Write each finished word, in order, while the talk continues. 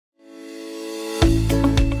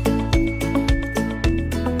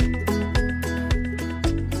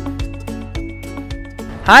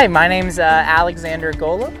Hi, my name's Alexander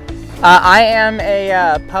Golob. I am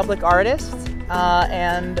a public artist,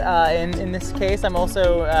 and in this case I'm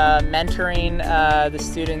also mentoring the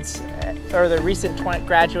students, or the recent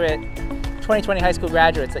 2020 high school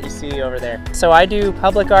graduates that you see over there. So I do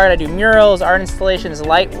public art, I do murals, art installations,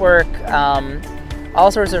 light work,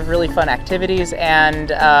 all sorts of really fun activities.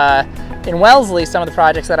 And in Wellesley, some of the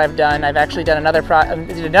projects that I've done, I've actually done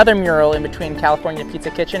another mural in between California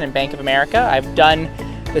Pizza Kitchen and Bank of America. I've done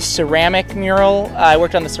the ceramic mural. I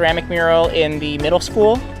worked on the ceramic mural in the middle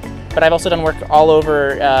school, but I've also done work all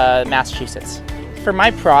over Massachusetts. For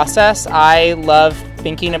my process, I love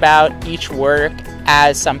thinking about each work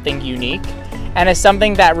as something unique and as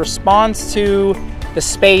something that responds to the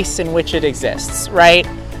space in which it exists, right?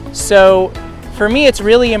 So for me, it's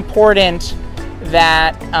really important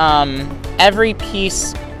that every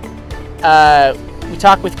piece, we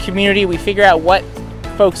talk with community, we figure out what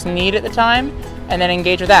folks need at the time, and then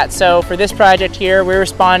engage with that. So for this project here, we're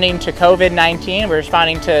responding to COVID-19. We're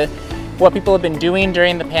responding to what people have been doing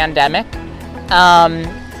during the pandemic.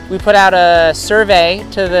 We put out a survey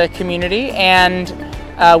to the community, and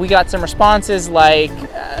we got some responses like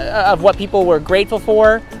of what people were grateful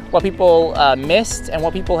for, what people missed, and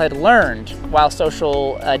what people had learned while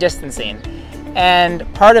social distancing.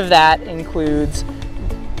 And part of that includes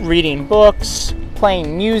reading books,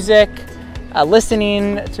 playing music,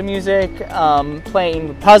 listening to music,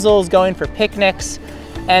 playing puzzles, going for picnics.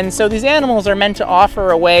 And so these animals are meant to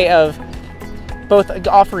offer a way of both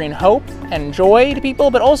offering hope and joy to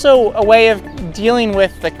people, but also a way of dealing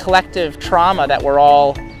with the collective trauma that we're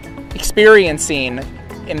all experiencing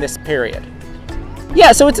in this period.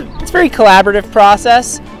 Yeah, so it's a very collaborative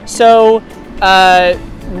process. So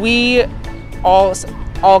we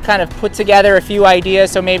all kind of put together a few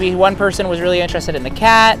ideas. So maybe one person was really interested in the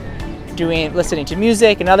cat, listening to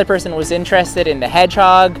music. Another person was interested in the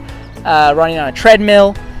hedgehog, running on a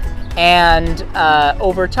treadmill. And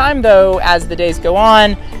over time, though, as the days go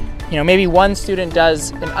on, maybe one student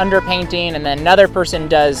does an underpainting, and then another person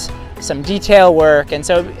does some detail work. And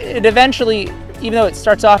so it eventually, even though it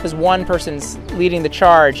starts off as one person's leading the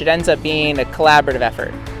charge, it ends up being a collaborative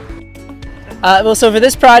effort. So for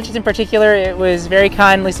this project in particular, it was very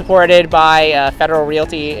kindly supported by Federal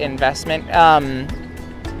Realty Investment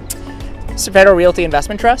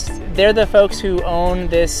Trust. They're the folks who own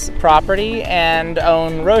this property and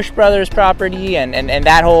own Roche Brothers property and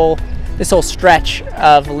this whole stretch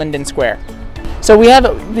of Linden Square. So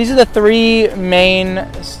these are the three main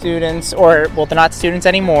students, or well, they're not students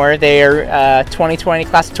anymore. They're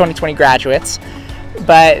class of 2020 graduates.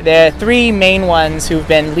 But the three main ones who've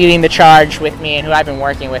been leading the charge with me and who I've been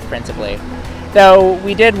working with principally. Though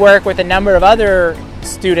we did work with a number of other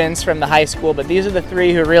students from the high school, but these are the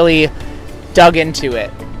three who really dug into it.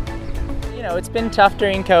 It's been tough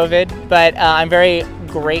during COVID, but I'm very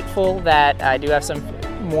grateful that I do have some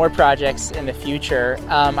more projects in the future.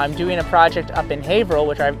 I'm doing a project up in Haverhill,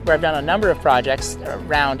 where I've done a number of projects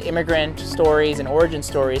around immigrant stories and origin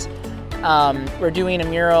stories. We're doing a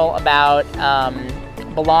mural about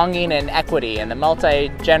belonging and equity and the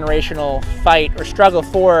multi-generational fight or struggle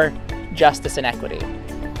for justice and equity.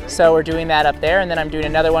 So we're doing that up there, and then I'm doing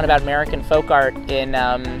another one about American folk art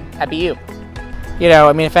at BU.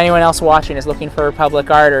 If anyone else watching is looking for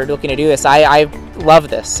public art or looking to do this, I love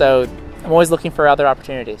this, so I'm always looking for other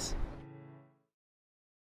opportunities.